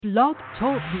Blog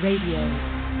Talk Radio.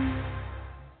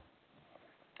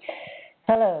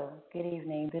 Hello, good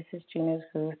evening. This is Juno's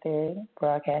Groove Theory,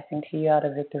 broadcasting to you out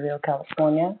of Victorville,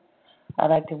 California.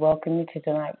 I'd like to welcome you to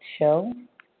tonight's show.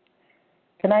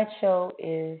 Tonight's show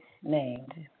is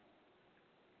named,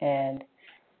 and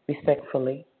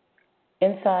respectfully,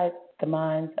 Inside the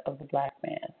Minds of the Black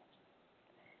Man,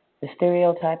 the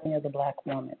Stereotyping of the Black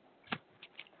Woman.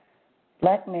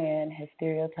 Black man has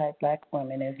stereotyped black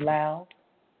women as loud,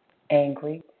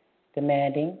 angry,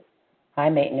 demanding, high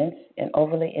maintenance, and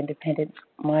overly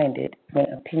independent-minded when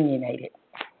opinionated.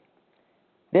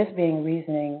 This being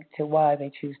reasoning to why they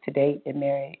choose to date and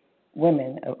marry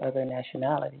women of other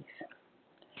nationalities.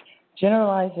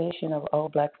 Generalization of all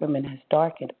black women has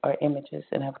darkened our images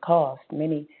and have caused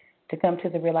many to come to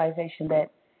the realization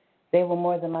that they will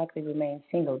more than likely remain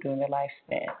single during their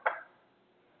lifespan.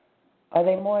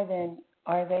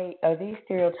 Are these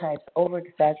stereotypes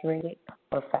over-exaggerated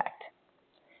or fact?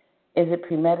 Is it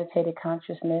premeditated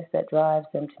consciousness that drives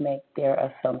them to make their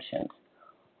assumptions?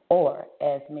 Or,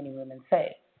 as many women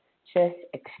say, just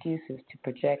excuses to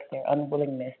project their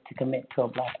unwillingness to commit to a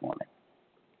black woman?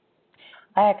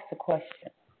 I asked the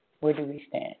question, where do we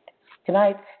stand?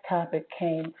 Tonight's topic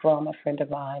came from a friend of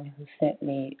mine who sent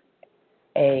me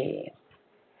a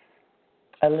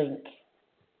link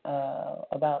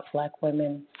about black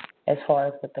women as far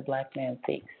as what the black man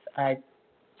thinks. I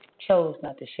chose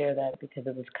not to share that because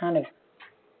it was kind of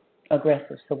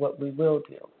aggressive. So what we will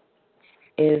do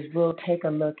is we'll take a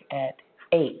look at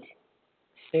 8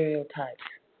 stereotypes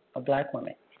of black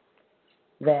women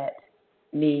that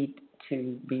need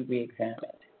to be reexamined.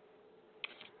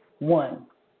 1,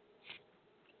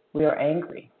 we are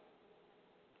angry.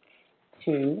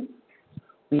 2,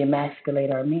 we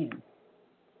emasculate our men.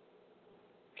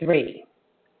 3,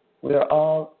 we are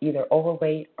all either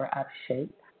overweight or out of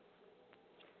shape.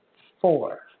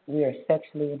 4, we are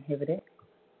sexually inhibited.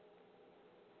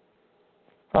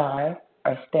 5,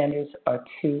 our standards are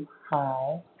too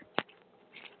high.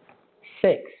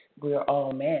 6, we are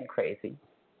all man crazy.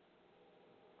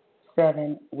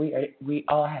 7, we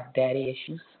all have daddy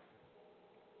issues.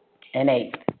 And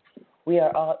 8, we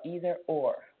are all either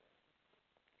or.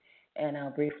 And I'll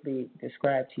briefly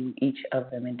describe to you each of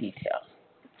them in detail.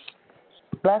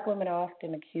 Black women are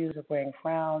often accused of wearing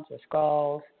frowns or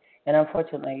scowls, and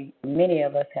unfortunately, many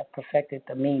of us have perfected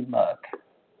the mean mug.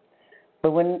 But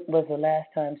when was the last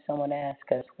time someone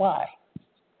asked us why?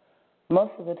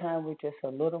 Most of the time, we're just a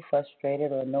little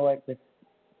frustrated or annoyed with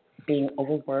being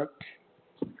overworked,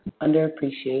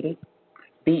 underappreciated,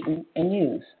 beaten, and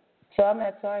used. So I'm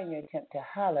not sorry your attempt to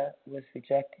holler was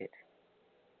rejected.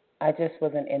 I just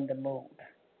wasn't in the mood.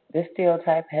 This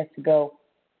stereotype has to go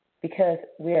because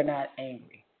we are not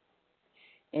angry.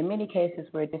 In many cases,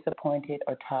 we're disappointed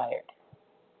or tired.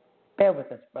 Bear with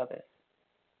us, brothers.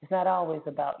 It's not always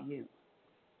about you.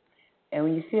 And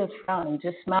when you see us frowning,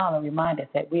 just smile and remind us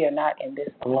that we are not in this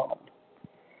alone.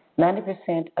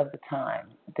 90% of the time,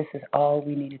 this is all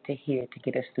we needed to hear to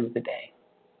get us through the day.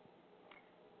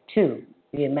 2,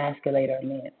 we emasculate our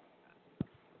men.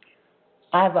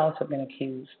 I've also been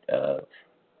accused of,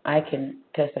 I can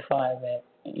testify that,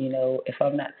 if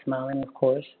I'm not smiling, of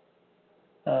course,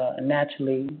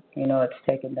 naturally, it's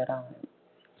taken that I'm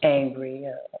angry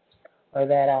or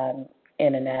that I'm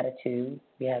in an attitude.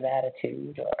 We have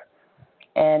attitude,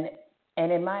 and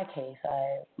in my case,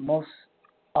 I most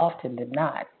often than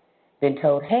not been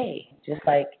told, hey, just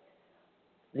like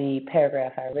the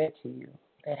paragraph I read to you,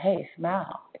 that hey,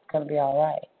 smile, it's going to be all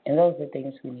right. And those are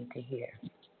things we need to hear.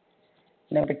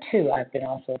 Number 2, I've been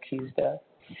also accused of,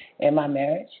 in my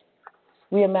marriage,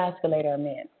 we emasculate our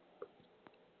men.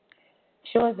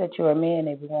 Show us that you're a man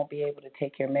and we won't be able to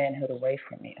take your manhood away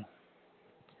from you.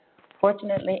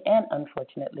 Fortunately and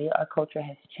unfortunately, our culture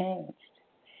has changed.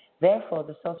 Therefore,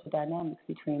 the social dynamics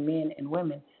between men and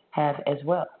women have as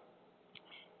well.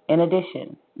 In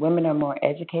addition, women are more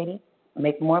educated,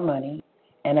 make more money,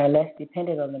 and are less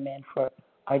dependent on the men for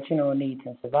our general needs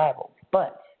and survival.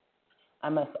 But I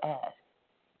must ask,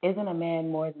 isn't a man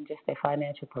more than just a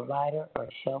financial provider or a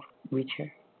shelf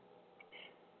reacher?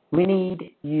 We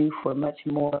need you for much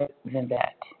more than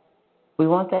that. We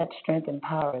want that strength and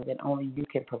power that only you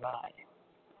can provide.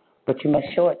 But you must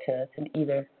show it to us in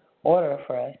either order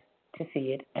for us to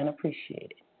see it and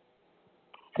appreciate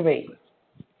it. 3,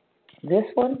 this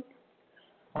one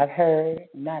I've heard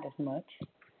not as much.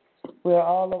 We're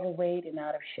all overweight and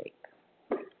out of shape.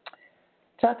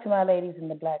 Talk to my ladies in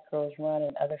the Black Girls Run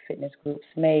and other fitness groups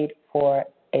made for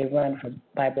a run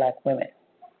by black women.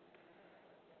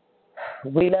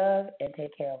 We love and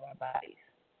take care of our bodies.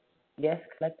 Yes,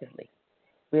 collectively.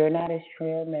 We are not as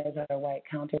trim as our white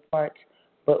counterparts,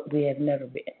 but we have never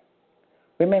been.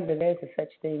 Remember, there's a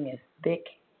such thing as thick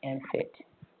and fit,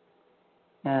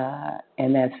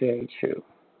 and that's very true.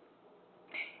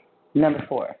 Number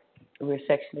 4, we're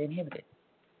sexually inhibited.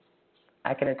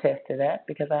 I can attest to that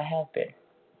because I have been.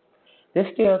 This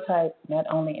stereotype not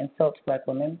only insults black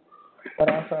women, but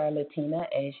also our Latina,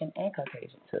 Asian, and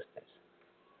Caucasian sisters.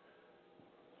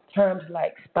 Terms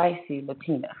like spicy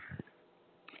Latina,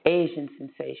 Asian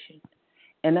sensation,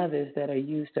 and others that are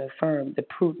used to affirm the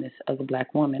prudeness of the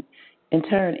black woman, in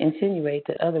turn insinuate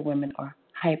that other women are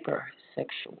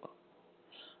hypersexual.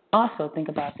 Also, think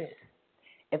about this.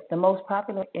 If the most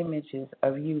popular images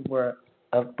of you were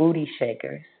of booty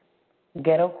shakers,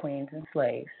 ghetto queens, and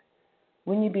slaves,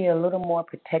 wouldn't you be a little more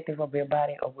protective of your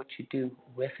body or what you do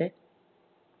with it?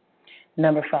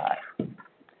 Number 5,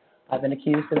 I've been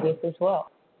accused of this as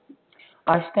well.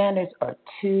 Our standards are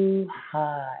too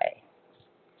high.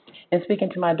 And speaking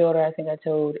to my daughter, I think I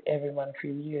told everyone a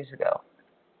few years ago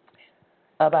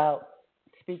about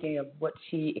speaking of what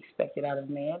she expected out of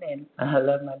a man, and I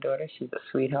love my daughter. She's a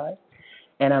sweetheart,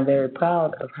 and I'm very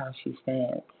proud of how she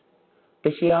stands.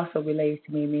 But she also relays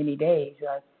to me many days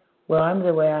like, well, I'm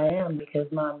the way I am because,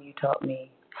 Mom, you taught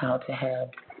me how to have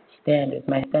standards.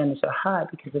 My standards are high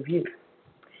because of you.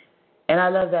 And I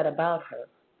love that about her.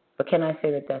 But can I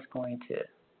say that that's going to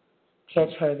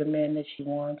catch her the man that she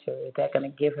wants, or is that going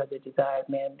to give her the desired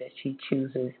man that she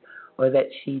chooses or that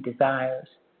she desires?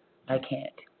 I can't.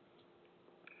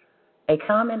 A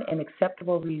common and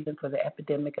acceptable reason for the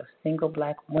epidemic of single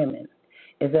black women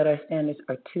is that our standards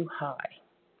are too high.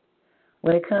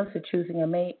 When it comes to choosing a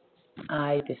mate,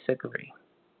 I disagree.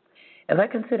 If I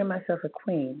consider myself a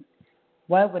queen,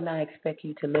 why wouldn't I expect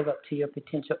you to live up to your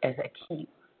potential as a king?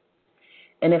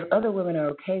 And if other women are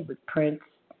okay with prince,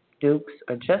 dukes,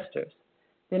 or jesters,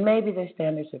 then maybe their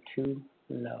standards are too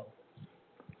low.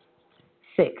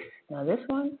 6. Now this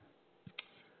one,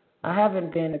 I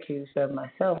haven't been accused of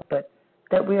myself, but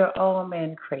that we are all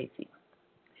men crazy.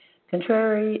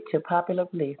 Contrary to popular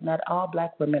belief, not all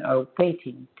black women are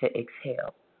waiting to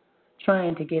exhale,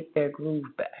 trying to get their groove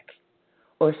back,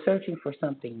 or searching for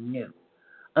something new.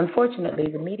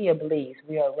 Unfortunately, the media believes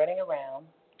we are running around,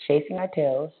 chasing our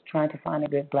tails, trying to find a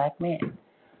good black man.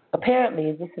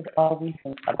 Apparently, this is all we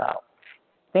think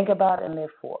about and live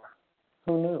for.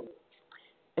 Who knew?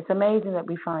 It's amazing that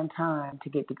we find time to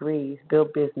get degrees,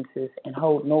 build businesses, and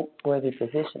hold noteworthy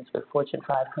positions with Fortune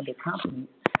 500 companies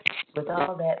with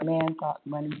all that man thought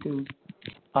running through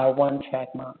our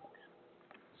one-track minds.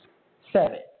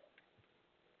 7.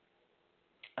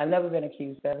 I've never been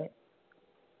accused of it,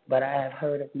 but I have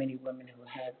heard of many women who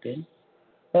have been,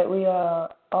 that we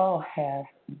all have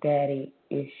daddy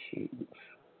issues.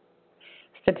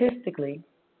 Statistically,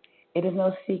 it is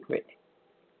no secret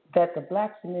that the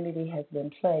black community has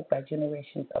been plagued by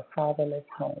generations of fatherless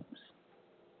homes.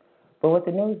 But what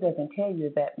the news doesn't tell you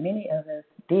is that many of us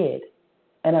did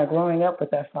and are growing up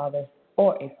with our fathers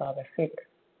or a father figure.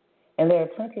 And there are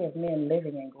plenty of men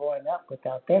living and growing up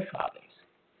without their fathers.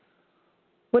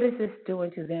 What is this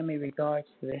doing to them in regards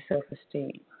to their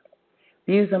self-esteem,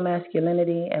 views on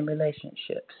masculinity and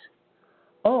relationships?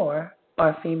 Or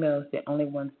are females the only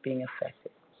ones being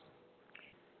affected?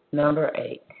 Number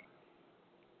 8.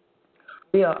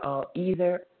 We are all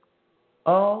either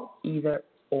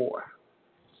or.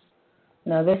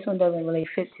 Now, this one doesn't really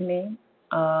fit to me.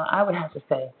 I would have to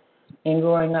say, in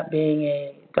growing up being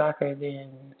a darker than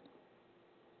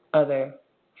other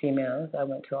females, I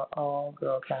went to an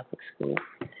all-girl Catholic school,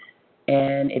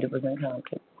 and it was in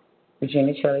Compton.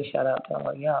 Virginia Shelley, shout out to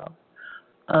all y'all.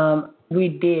 We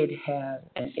did have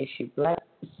an issue.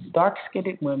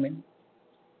 Dark-skinned women,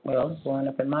 well, growing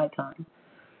up in my time,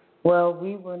 well,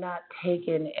 we were not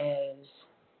taken as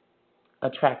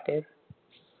attractive.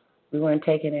 We weren't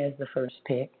taken as the first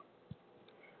pick.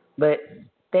 But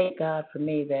thank God for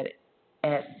me that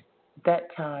at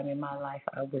that time in my life,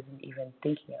 I wasn't even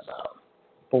thinking about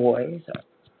boys or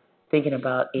thinking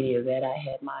about any of that. I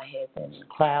had my head in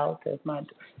clouds, as my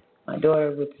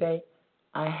daughter would say.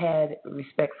 I had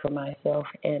respect for myself,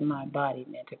 and my body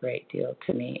meant a great deal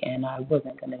to me, and I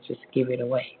wasn't going to just give it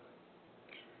away.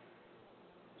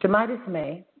 To my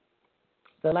dismay,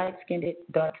 the light-skinned,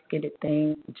 dark-skinned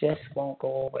thing just won't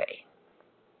go away.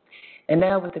 And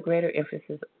now with the greater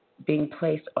emphasis being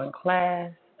placed on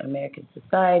class, American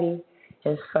society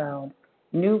has found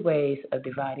new ways of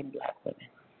dividing black women.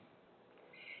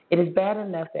 It is bad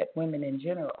enough that women in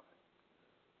general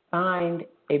find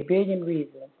a billion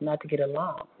reasons not to get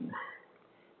along.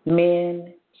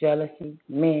 Men, jealousy,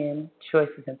 men,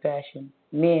 choices in fashion,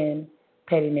 men,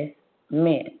 pettiness,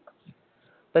 men.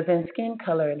 But then skin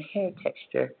color and hair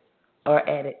texture are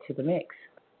added to the mix.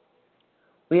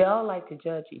 We all like to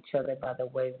judge each other by the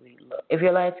way we look. If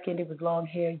you're light-skinned with long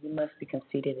hair, you must be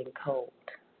conceited and cold.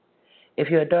 If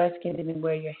you're dark-skinned and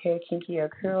wear your hair kinky or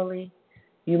curly,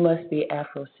 you must be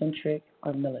Afrocentric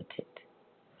or militant.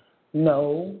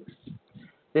 No,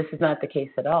 this is not the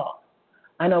case at all.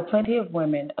 I know plenty of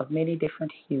women of many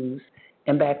different hues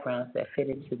and backgrounds that fit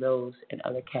into those and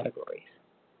other categories.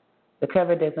 The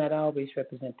cover does not always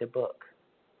represent the book.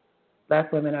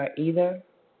 Black women are either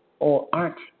or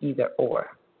aren't either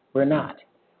or. We're not.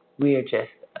 We're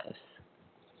just us.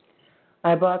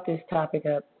 I brought this topic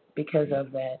up because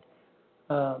of that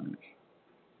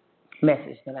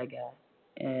message that I got.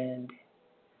 And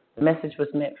the message was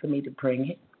meant for me to bring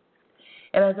it.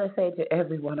 And as I say to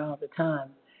everyone all the time,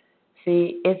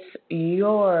 see, it's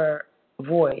your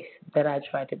voice that I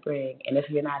try to bring. And if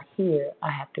you're not here,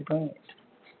 I have to bring it.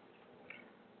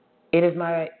 It is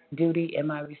my duty and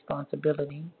my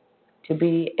responsibility to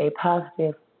be a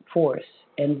positive force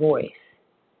and voice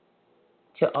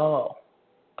to all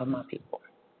of my people,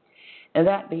 and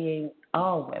that being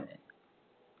all women.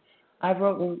 I've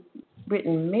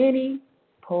written many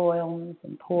poems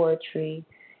and poetry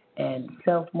and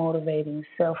self-motivating,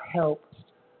 self-help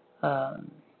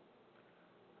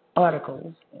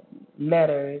articles, and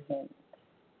letters, and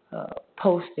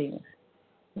postings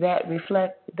that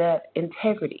reflect that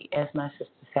integrity, as my sister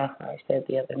Sapphire said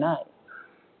the other night,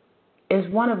 is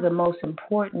one of the most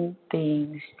important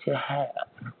things to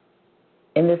have.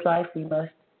 In this life we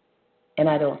must, and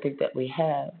I don't think that we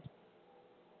have,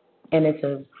 and it's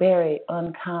a very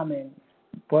uncommon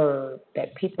word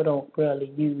that people don't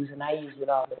really use, and I use it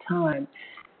all the time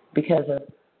because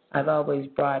I've always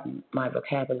broadened my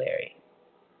vocabulary.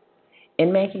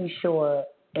 In making sure,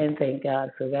 and thank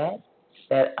God for that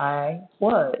I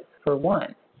was, for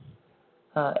one,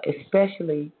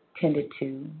 especially tended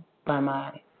to by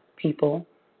my people,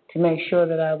 to make sure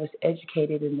that I was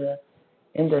educated in the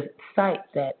sight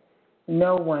that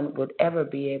no one would ever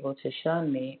be able to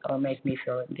shun me or make me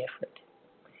feel indifferent.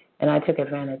 And I took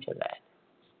advantage of that.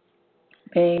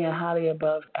 Being a highly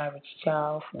above average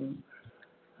child from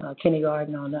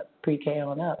kindergarten on up, pre-K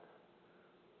on up,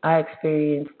 I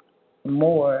experienced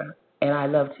more, and I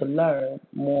love to learn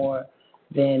more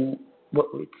than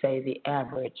what we'd say the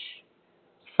average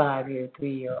 5-year,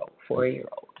 3-year-old,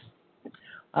 4-year-old.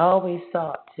 I always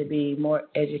sought to be more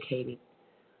educated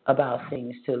about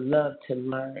things, to love to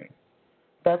learn.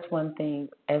 That's one thing,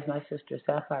 as my sister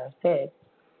Sapphire said,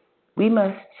 we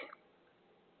must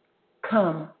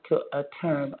come to a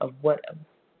term of what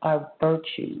our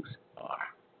virtues are.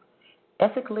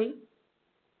 Ethically,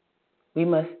 we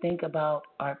must think about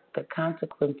the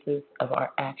consequences of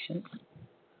our actions.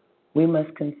 We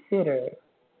must consider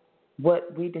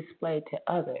what we display to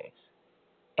others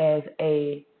as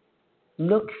a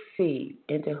look-see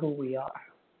into who we are.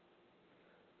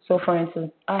 So, for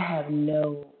instance, I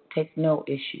take no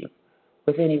issue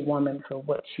with any woman for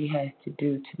what she has to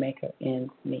do to make her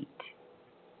ends meet.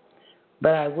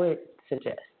 But I would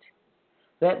suggest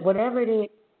that whatever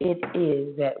it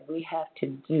is that we have to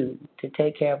do to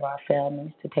take care of our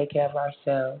families, to take care of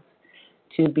ourselves,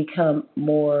 to become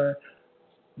more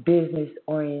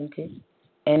business-oriented,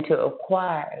 and to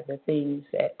acquire the things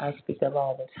that I speak of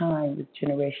all the time with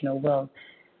generational wealth,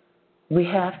 we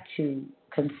have to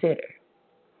consider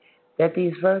that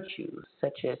these virtues,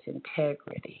 such as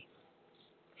integrity,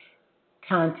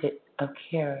 content of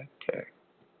character,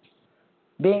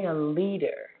 being a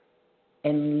leader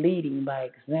and leading by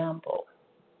example,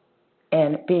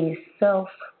 and being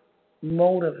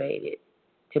self-motivated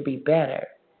to be better,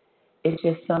 is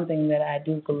just something that I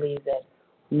do believe that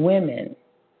women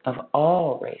of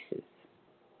all races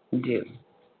do.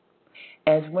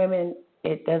 As women,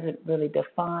 it doesn't really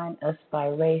define us by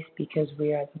race because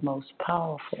we are the most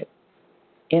powerful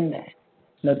in that.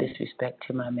 No disrespect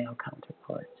to my male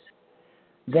counterparts.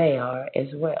 They are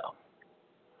as well.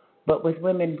 But with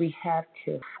women, we have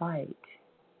to fight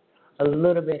a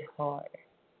little bit harder.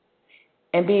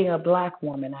 And being a black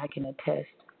woman, I can attest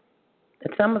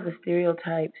that some of the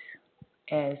stereotypes,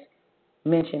 as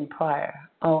mentioned prior,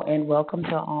 and welcome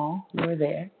to all who are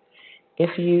there.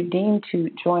 If you deem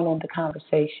to join in the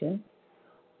conversation,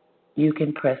 you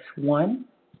can press 1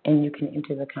 and you can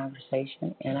enter the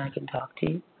conversation and I can talk to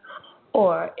you.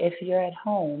 Or if you're at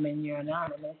home and you're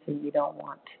anonymous and you don't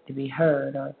want to be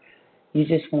heard, or you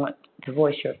just want to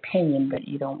voice your opinion but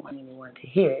you don't want anyone to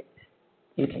hear it,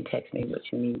 you can text me what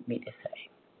you need me to say.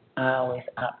 I always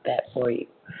opt that for you,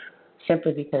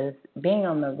 simply because being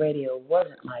on the radio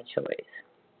wasn't my choice.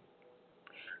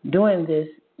 Doing this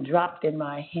dropped in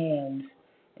my hands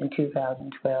in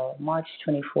 2012. March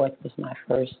 24th was my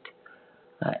first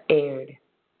aired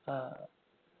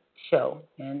show,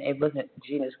 and it wasn't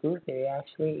Gina's Groove Theory,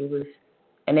 actually. It was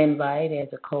an invite as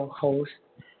a co-host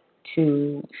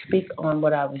to speak on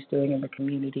what I was doing in the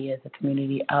community as a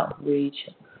community outreach,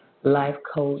 life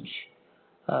coach,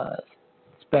 uh,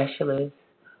 specialist,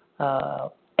 uh,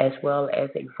 as well as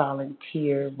a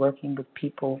volunteer working with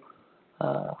people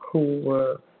who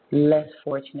were less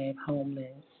fortunate,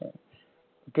 homeless, and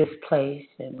displaced,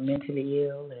 and mentally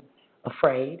ill, and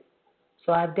afraid.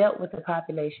 So I've dealt with a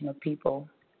population of people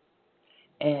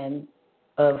and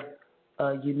of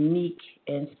a unique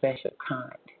and special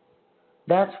kind.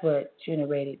 That's what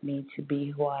generated me to be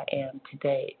who I am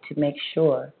today, to make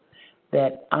sure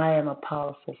that I am a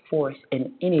powerful force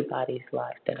in anybody's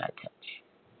life that I touch.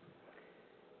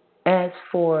 As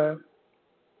for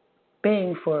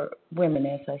being for women,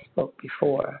 as I spoke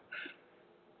before,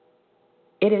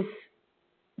 it is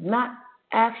not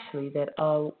actually that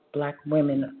all black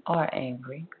women are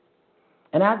angry.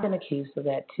 And I've been accused of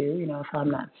that too. If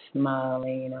I'm not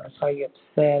smiling, if are you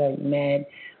upset or mad?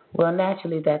 Well,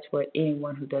 naturally, that's what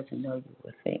anyone who doesn't know you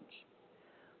would think.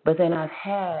 But then I've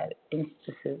had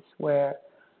instances where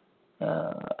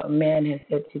a man has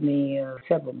said to me,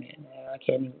 several men, I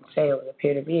can't even say over the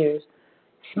period of years,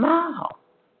 smile.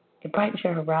 It brightens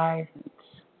your horizons.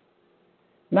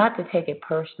 Not to take it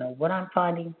personal. What I'm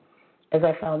finding, as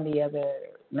I found the other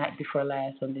night before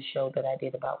last on the show that I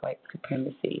did about white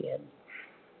supremacy and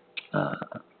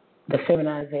the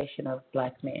feminization of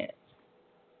black men,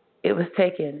 it was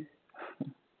taken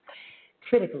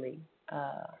critically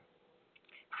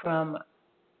from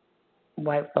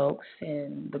white folks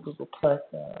in the Google Plus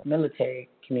military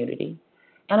community,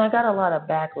 and I got a lot of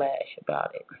backlash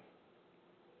about it.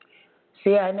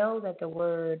 See, I know that the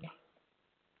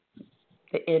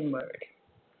N word,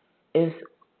 is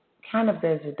kind of,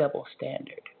 there's a double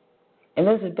standard. And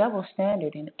there's a double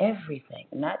standard in everything,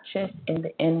 not just in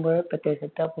the N word, but there's a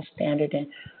double standard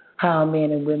in how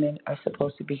men and women are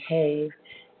supposed to behave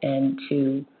and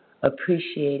to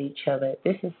appreciate each other.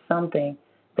 This is something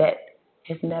that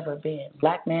has never been.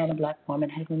 Black man and black woman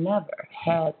has never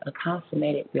had a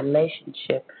consummated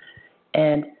relationship.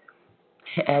 And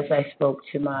as I spoke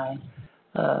to my,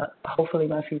 hopefully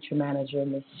my future manager,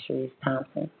 Ms. Cherise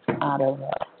Thompson, out of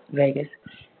Vegas,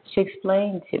 she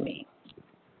explained to me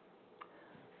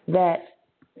that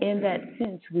in that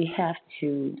sense we have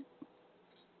to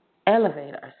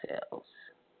elevate ourselves.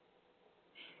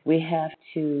 We have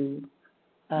to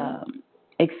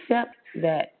accept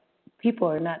that people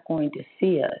are not going to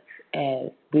see us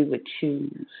as we would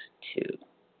choose to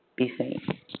be seen.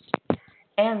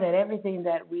 And that everything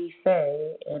that we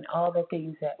say and all the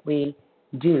things that we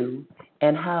do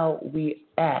and how we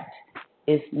act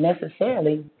is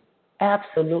necessarily,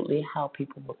 absolutely how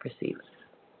people will perceive us.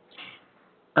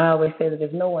 I always say that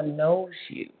if no one knows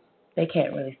you, they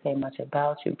can't really say much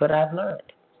about you. But I've learned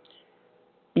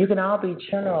you can all be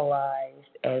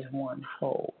generalized as one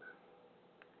whole.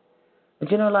 The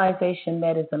generalization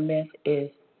that is a myth is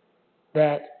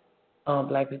that all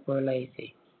black people are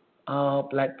lazy. All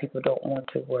black people don't want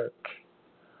to work.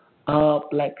 All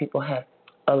black people have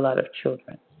a lot of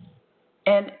children.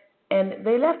 And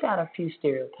they left out a few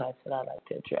stereotypes that I'd like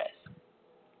to address.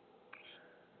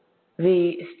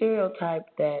 The stereotype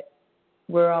that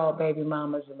we're all baby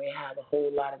mamas and we have a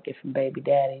whole lot of different baby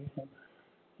daddies. And,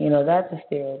 that's a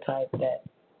stereotype that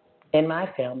in my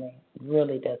family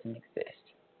really doesn't exist.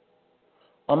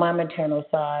 On my maternal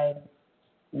side,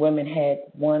 women had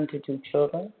 1 to 2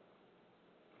 children.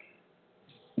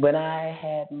 When I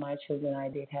had my children, I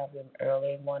did have them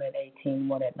early, 1 at 18,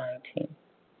 1 at 19.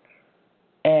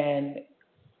 And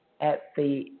at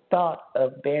the thought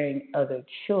of bearing other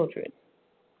children,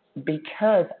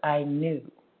 because I knew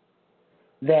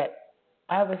that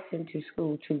I was sent to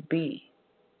school to be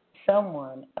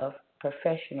someone of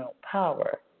professional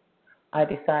power, I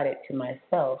decided to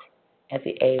myself at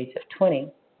the age of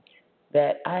 20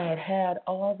 that I had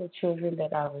all the children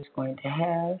that I was going to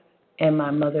have, and my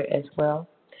mother as well.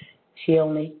 She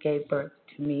only gave birth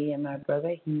to me and my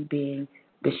brother, he being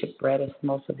Bishop Brett, as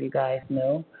most of you guys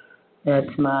know. That's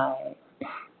my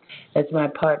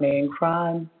partner in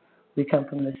crime. We come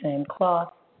from the same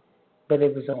cloth, but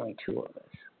it was only 2 of us.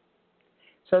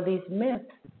 So these myths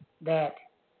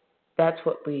that's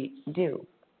what we do.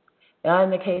 Now,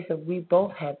 in the case of we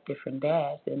both have different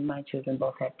dads, and my children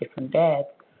both have different dads,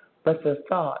 but the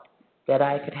thought that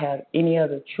I could have any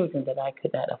other children that I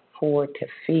could not afford to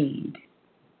feed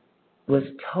was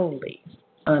totally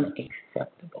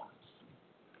unacceptable.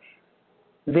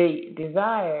 The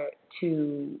desire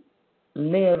to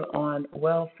live on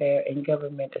welfare and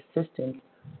government assistance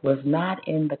was not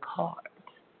in the cards.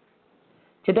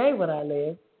 Today, what I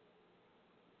live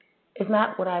It's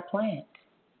not what I planned.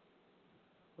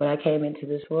 When I came into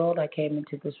this world, I came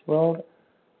into this world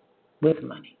with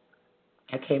money.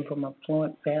 I came from a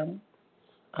fluent family,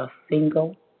 a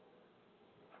single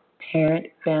parent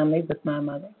family with my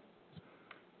mother.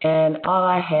 And all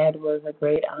I had was a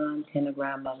great aunt and a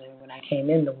grandmother when I came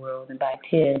in the world. And by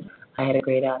 10, I had a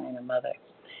great aunt and a mother.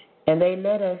 And they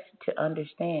led us to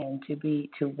understand,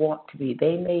 to want to be.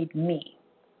 They made me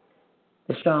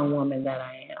the strong woman that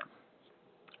I am.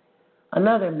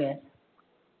 Another myth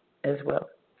as well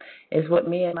is what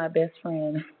me and my best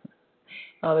friend,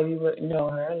 all of you would know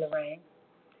her, Lorraine,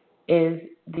 is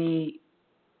the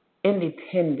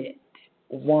independent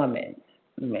woman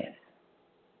myth.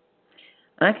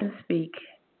 I can speak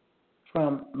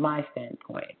from my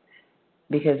standpoint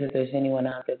because if there's anyone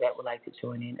out there that would like to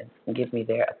join in and give me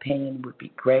their opinion would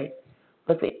be great.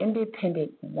 But the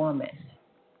independent woman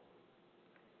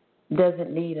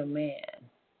doesn't need a man,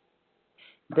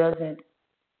 doesn't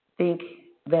think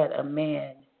that a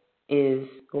man is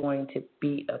going to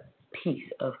be a piece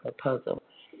of her puzzle.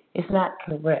 It's not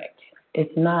correct.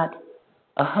 It's not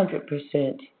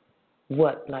 100%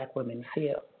 what black women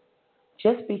feel.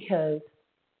 Just because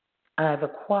I've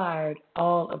acquired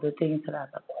all of the things that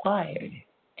I've acquired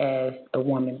as a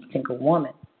woman, single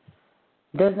woman,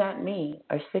 does not mean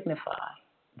or signify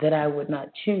that I would not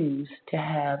choose to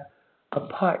have a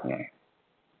partner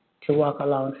to walk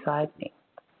alongside me.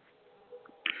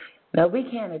 Now, we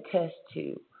can attest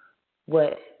to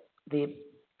what the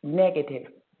negative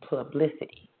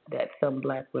publicity that some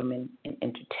black women in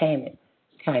entertainment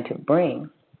kind of bring.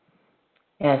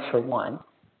 As for one,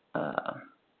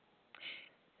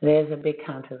 there's a big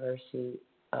controversy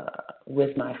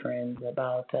with my friends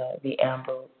about the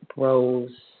Amber Rose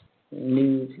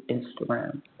news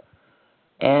Instagram.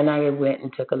 And I went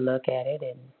and took a look at it,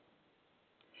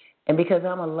 and because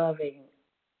I'm a loving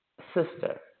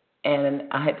sister, and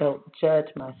I don't judge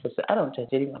my sister, I don't judge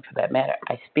anyone for that matter.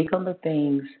 I speak on the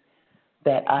things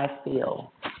that I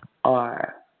feel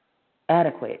are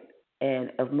adequate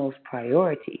and of most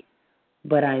priority,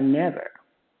 but I never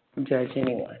judge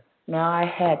anyone. Now, I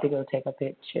had to go take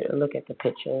a look at the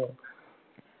picture.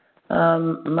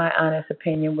 My honest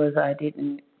opinion was I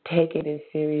didn't take it as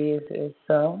serious as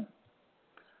so.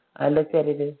 I looked at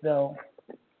it as though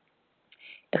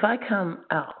if I come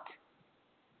out,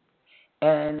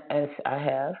 and as I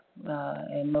have,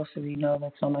 and most of you know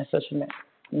that's on my social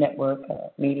network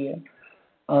media,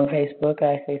 on Facebook,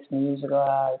 I say some years ago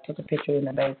I took a picture in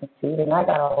a bathing suit, and I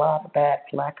got a lot of bad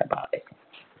flack about it.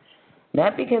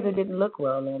 Not because it didn't look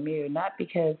well in the mirror, not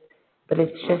because, but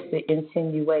it's just the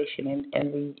insinuation.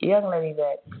 And the young lady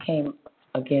that came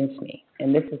against me,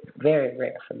 and this is very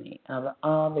rare for me, out of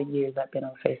all the years I've been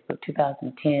on Facebook,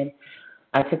 2010,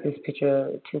 I took this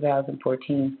picture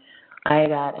 2014, I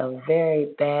got a very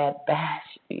bad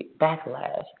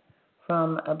backlash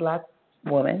from a black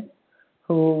woman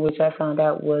which I found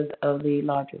out was of the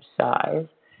larger size,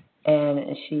 and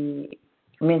she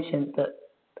mentioned that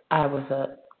I was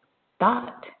a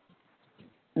thought.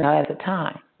 Now, at the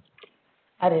time,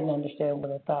 I didn't understand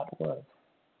what a thought was.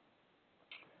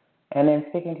 And then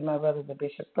speaking to my brother, the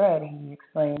Bishop Brad, he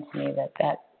explained to me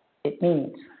that it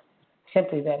means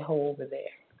simply that hole over there.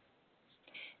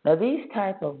 Now, these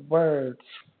type of words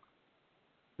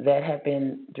that have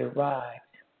been derived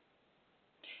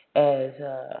as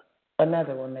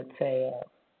another one, let's say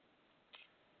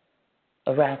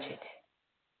a ratchet,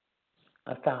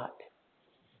 a thought,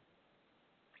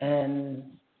 and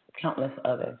countless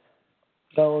others,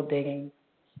 gold digging,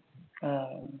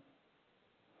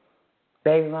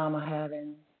 baby mama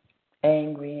having,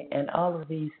 angry, and all of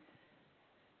these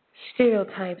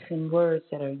stereotypes and words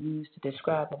that are used to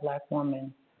describe a black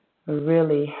woman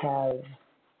really have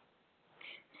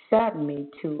saddened me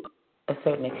to a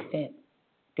certain extent.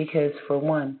 Because, for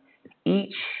one,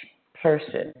 each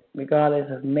person, regardless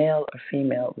of male or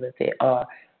female that they are,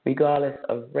 regardless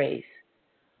of race,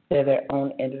 they're their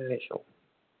own individual.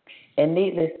 And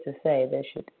needless to say, there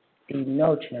should be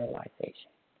no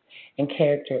generalization and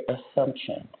character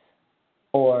assumptions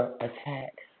or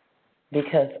attacks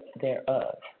because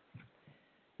thereof.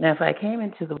 Now, if I came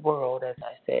into the world, as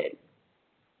I said,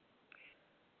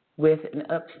 with an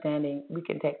upstanding, we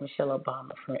can take Michelle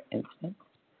Obama, for instance.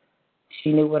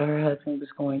 She knew what her husband was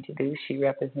going to do. She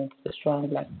represents the strong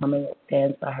black woman that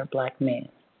stands by her black man.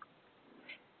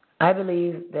 I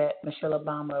believe that Michelle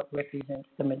Obama represents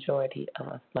the majority of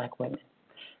us black women.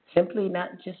 Simply not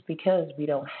just because we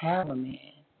don't have a man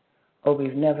or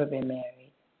we've never been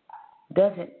married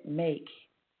doesn't make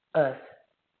us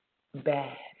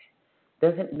bad,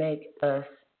 doesn't make us,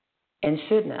 and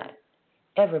should not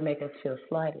ever make us feel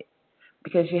slighted.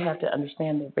 because you have to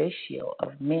understand the ratio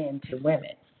of men to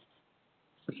women.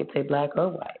 We could say black or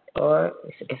white, or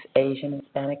it's Asian,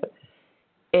 Hispanic.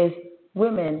 Is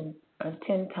women are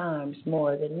 10 times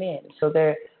more than men. So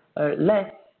there are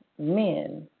less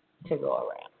men to go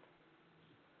around.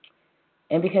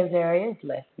 And because there is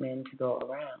less men to go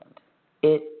around,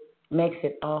 it makes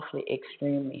it awfully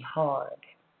extremely hard.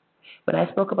 When I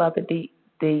spoke about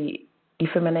the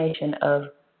effemination of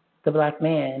the black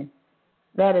man,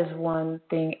 that is one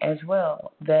thing as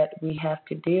well that we have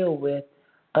to deal with,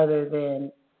 other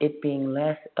than it being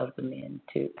less of the men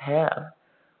to have.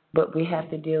 But we have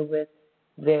to deal with,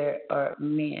 there are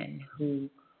men who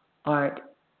aren't,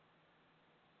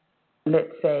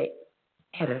 let's say,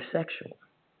 heterosexual.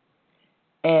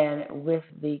 And with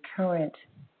the current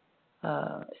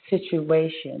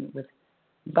situation with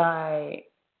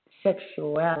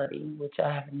bisexuality, which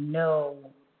I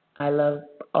love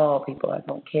all people. I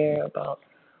don't care about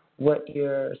what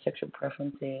your sexual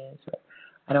preference is, or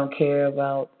I don't care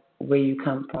about where you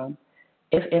come from.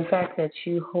 If, in fact, that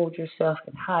you hold yourself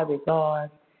in high regard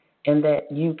and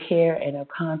that you care and are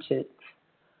conscious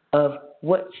of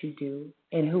what you do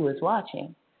and who is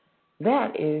watching,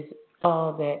 that is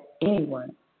all that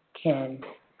anyone can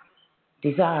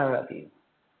desire of you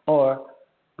or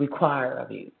require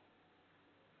of you.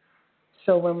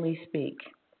 So when we speak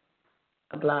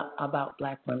about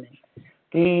black women,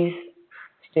 these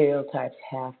stereotypes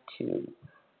have to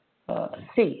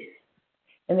cease.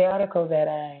 In the article that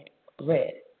I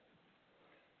read,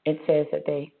 it says that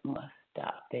they must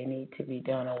stop. They need to be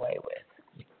done away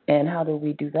with. And how do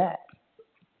we do that?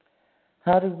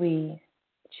 How do we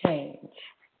change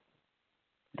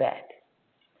that?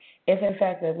 If, in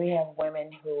fact, that we have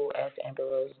women who, as Amber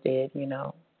Rose did, you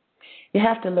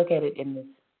have to look at it in this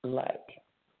light.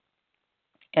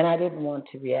 And I didn't want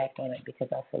to react on it because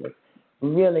I feel it's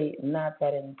really not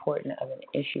that important of an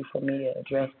issue for me to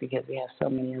address because we have so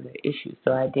many other issues.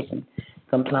 So I didn't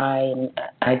comply and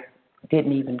I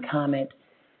didn't even comment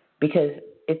because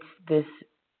it's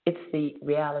the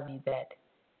reality that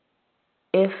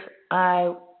if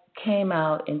I came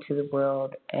out into the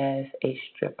world as a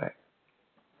stripper,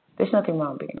 there's nothing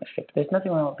wrong with being a stripper. There's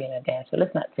nothing wrong with being a dancer.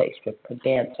 Let's not say stripper,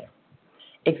 dancer,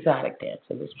 exotic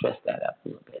dancer. Let's dress that up a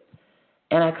little bit.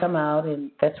 And I come out,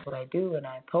 and that's what I do, and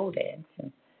I pole dance,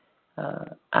 and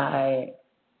I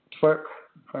twerk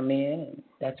for men, and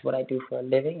that's what I do for a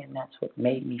living, and that's what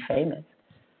made me famous.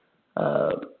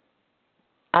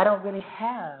 I don't really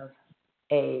have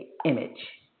a image.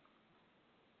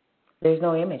 There's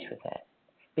no image with that.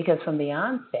 Because from the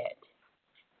onset,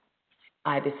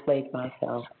 I displayed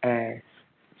myself as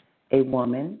a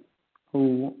woman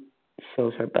who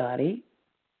shows her body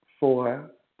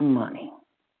for money.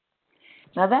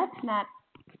 Now, that's not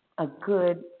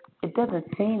it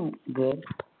doesn't seem good,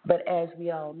 but as we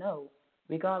all know,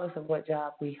 regardless of what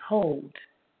job we hold,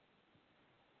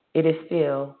 it is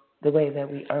still the way that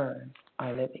we earn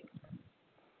our living.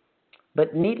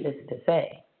 But needless to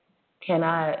say, can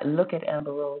I look at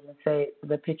Amber Rose and say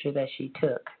the picture that she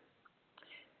took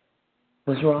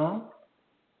was wrong?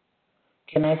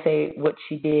 Can I say what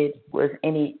she did was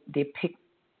any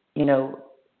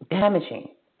damaging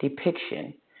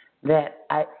depiction that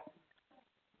I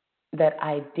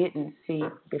didn't see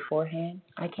beforehand?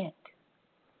 I can't.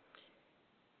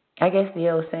 I guess the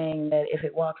old saying that if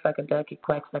it walks like a duck, it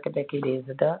quacks like a duck, it is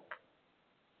a duck.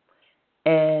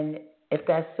 And if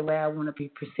that's the way I want to be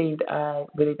perceived, I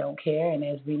really don't care. And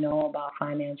as we know about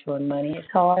financial and money, it's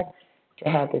hard to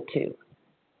have the two.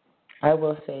 I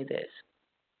will say this.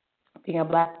 Being a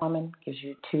black woman gives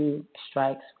you 2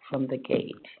 strikes from the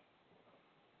gate.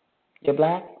 You're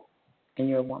black and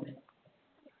you're a woman.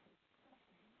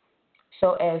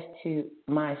 So as to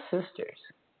my sisters,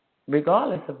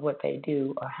 regardless of what they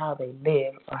do or how they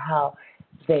live or how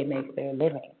they make their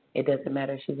living, it doesn't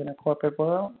matter if she's in a corporate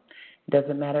world. It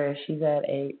doesn't matter if she's at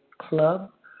a club.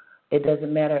 It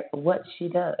doesn't matter what she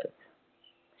does.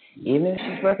 Even if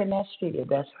she's working that street, if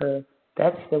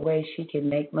that's the way she can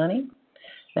make money.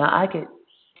 Now, I could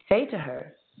say to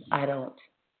her, I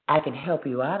can help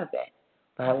you out of that,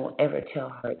 but I won't ever tell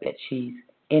her that she's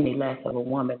any less of a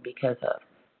woman because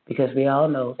we all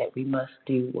know that we must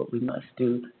do what we must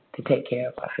do to take care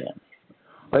of our families,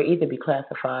 or either be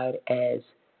classified as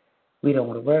we don't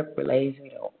want to work, we're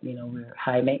lazy, we're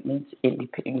high maintenance,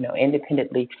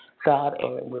 independently thought,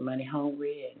 or we're money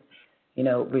hungry, and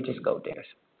we're just go getters.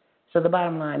 So the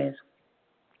bottom line is,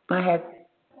 my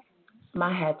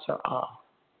hats are off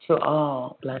to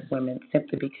all black women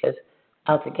simply because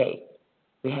out the gate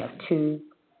we have 2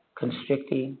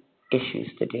 constricting issues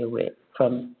to deal with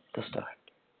from the start.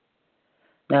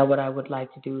 Now, what I would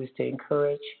like to do is to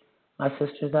encourage my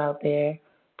sisters out there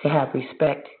to have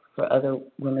respect for other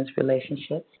women's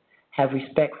relationships, have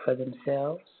respect for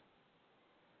themselves,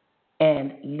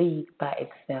 and lead by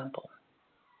example.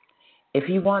 If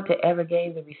you want to ever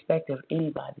gain the respect of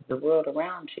anybody, the world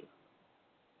around you,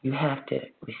 you have to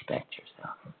respect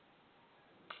yourself.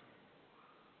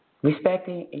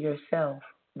 Respecting yourself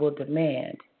will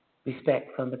demand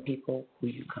respect from the people who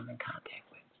you come in contact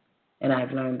with. And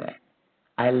I've learned that.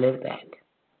 I live that.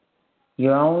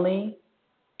 You're only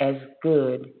as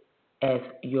good as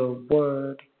your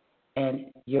word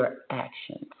and your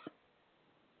actions.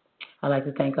 I'd like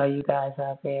to thank all you guys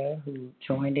out there who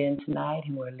joined in tonight,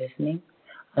 who are listening.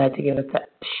 I'd like to give a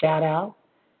shout out.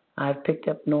 I've picked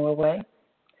up Norway.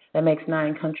 That makes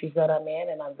 9 countries that I'm in,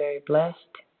 and I'm very blessed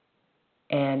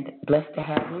to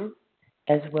have you,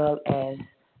 as well as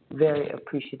very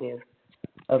appreciative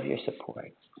of your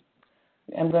support.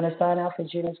 I'm going to sign off for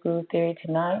Gina's Groove Theory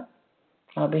tonight.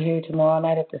 I'll be here tomorrow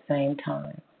night at the same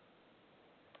time.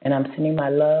 And I'm sending my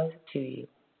love to you.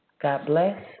 God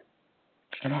bless,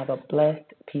 and have a blessed,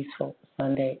 peaceful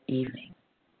Sunday evening.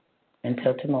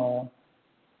 Until tomorrow,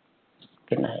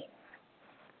 good night.